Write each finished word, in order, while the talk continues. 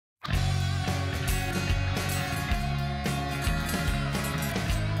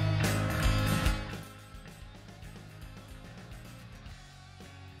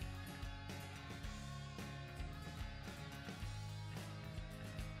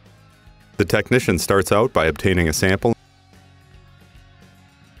The technician starts out by obtaining a sample.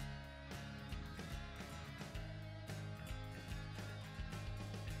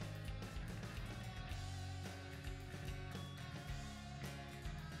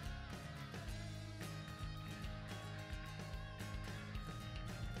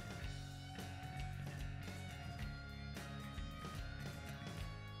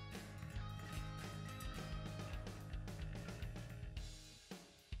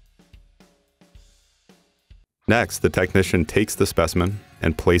 Next, the technician takes the specimen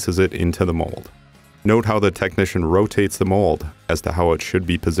and places it into the mold. Note how the technician rotates the mold as to how it should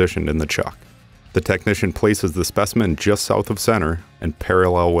be positioned in the chuck. The technician places the specimen just south of center and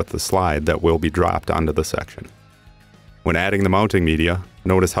parallel with the slide that will be dropped onto the section. When adding the mounting media,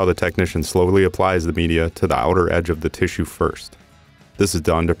 notice how the technician slowly applies the media to the outer edge of the tissue first. This is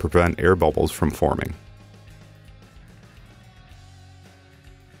done to prevent air bubbles from forming.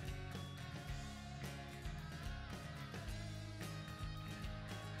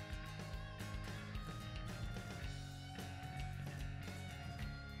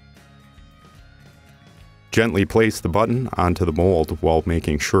 Gently place the button onto the mold while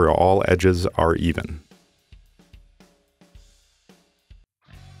making sure all edges are even.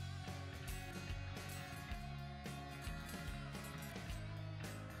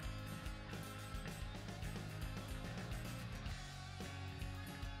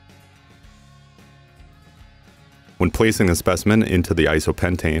 When placing the specimen into the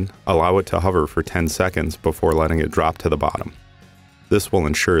isopentane, allow it to hover for 10 seconds before letting it drop to the bottom. This will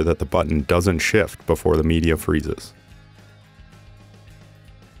ensure that the button doesn't shift before the media freezes.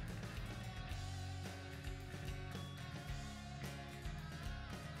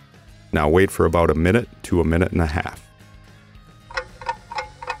 Now wait for about a minute to a minute and a half.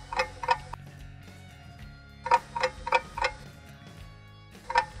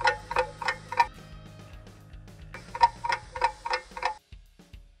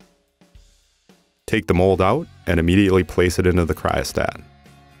 Take the mold out and immediately place it into the cryostat.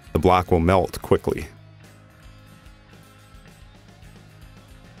 The block will melt quickly.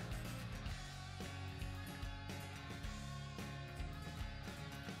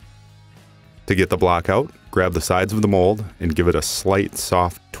 To get the block out, grab the sides of the mold and give it a slight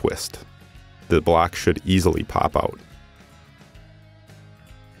soft twist. The block should easily pop out.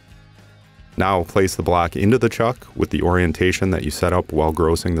 Now place the block into the chuck with the orientation that you set up while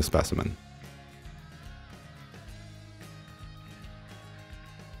grossing the specimen.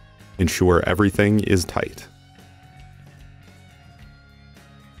 Ensure everything is tight.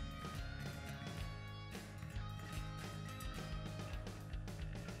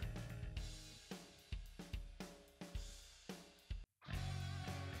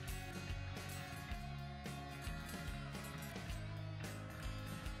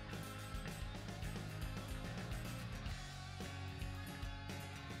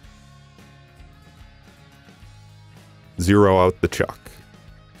 Zero out the chuck.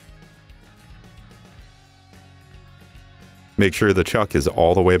 Make sure the chuck is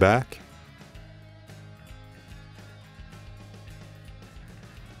all the way back.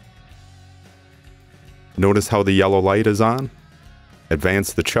 Notice how the yellow light is on?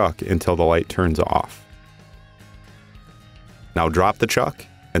 Advance the chuck until the light turns off. Now drop the chuck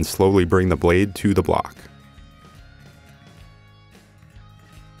and slowly bring the blade to the block.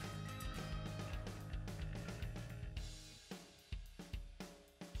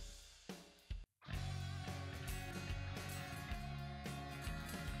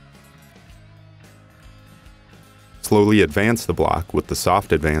 Slowly advance the block with the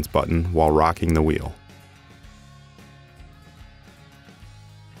soft advance button while rocking the wheel.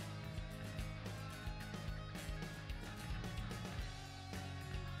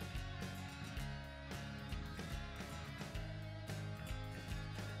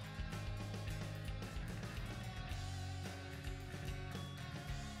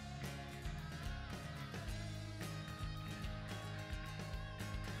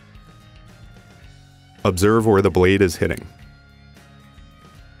 Observe where the blade is hitting.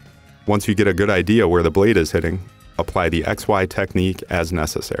 Once you get a good idea where the blade is hitting, apply the XY technique as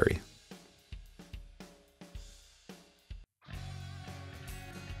necessary.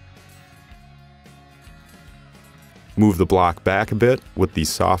 Move the block back a bit with the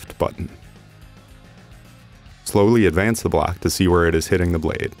soft button. Slowly advance the block to see where it is hitting the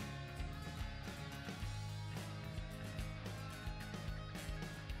blade.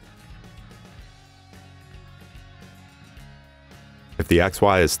 If the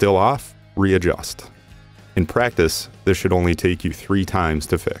XY is still off, readjust. In practice, this should only take you 3 times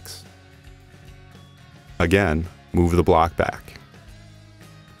to fix. Again, move the block back.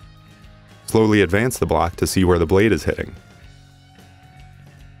 Slowly advance the block to see where the blade is hitting.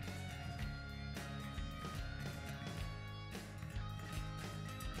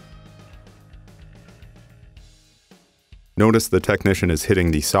 Notice the technician is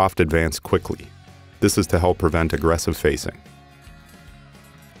hitting the soft advance quickly. This is to help prevent aggressive facing.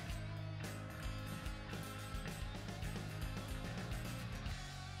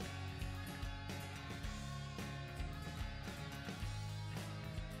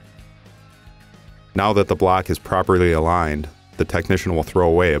 Now that the block is properly aligned, the technician will throw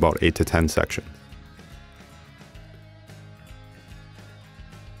away about 8 to 10 sections.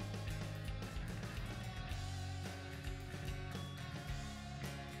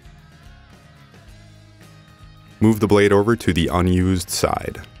 Move the blade over to the unused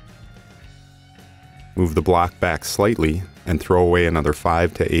side. Move the block back slightly and throw away another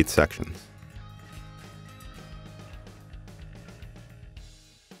 5 to 8 sections.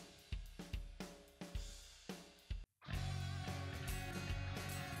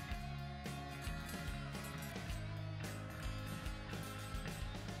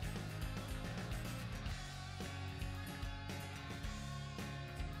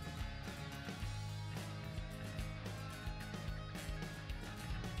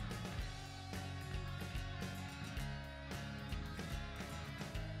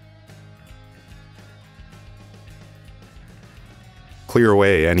 Clear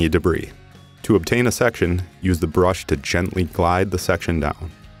away any debris. To obtain a section, use the brush to gently glide the section down.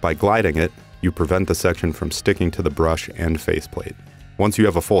 By gliding it, you prevent the section from sticking to the brush and faceplate. Once you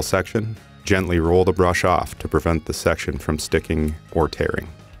have a full section, gently roll the brush off to prevent the section from sticking or tearing.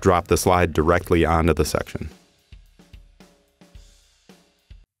 Drop the slide directly onto the section.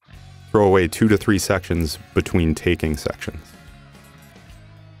 Throw away 2 to 3 sections between taking sections.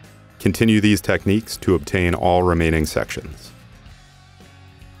 Continue these techniques to obtain all remaining sections.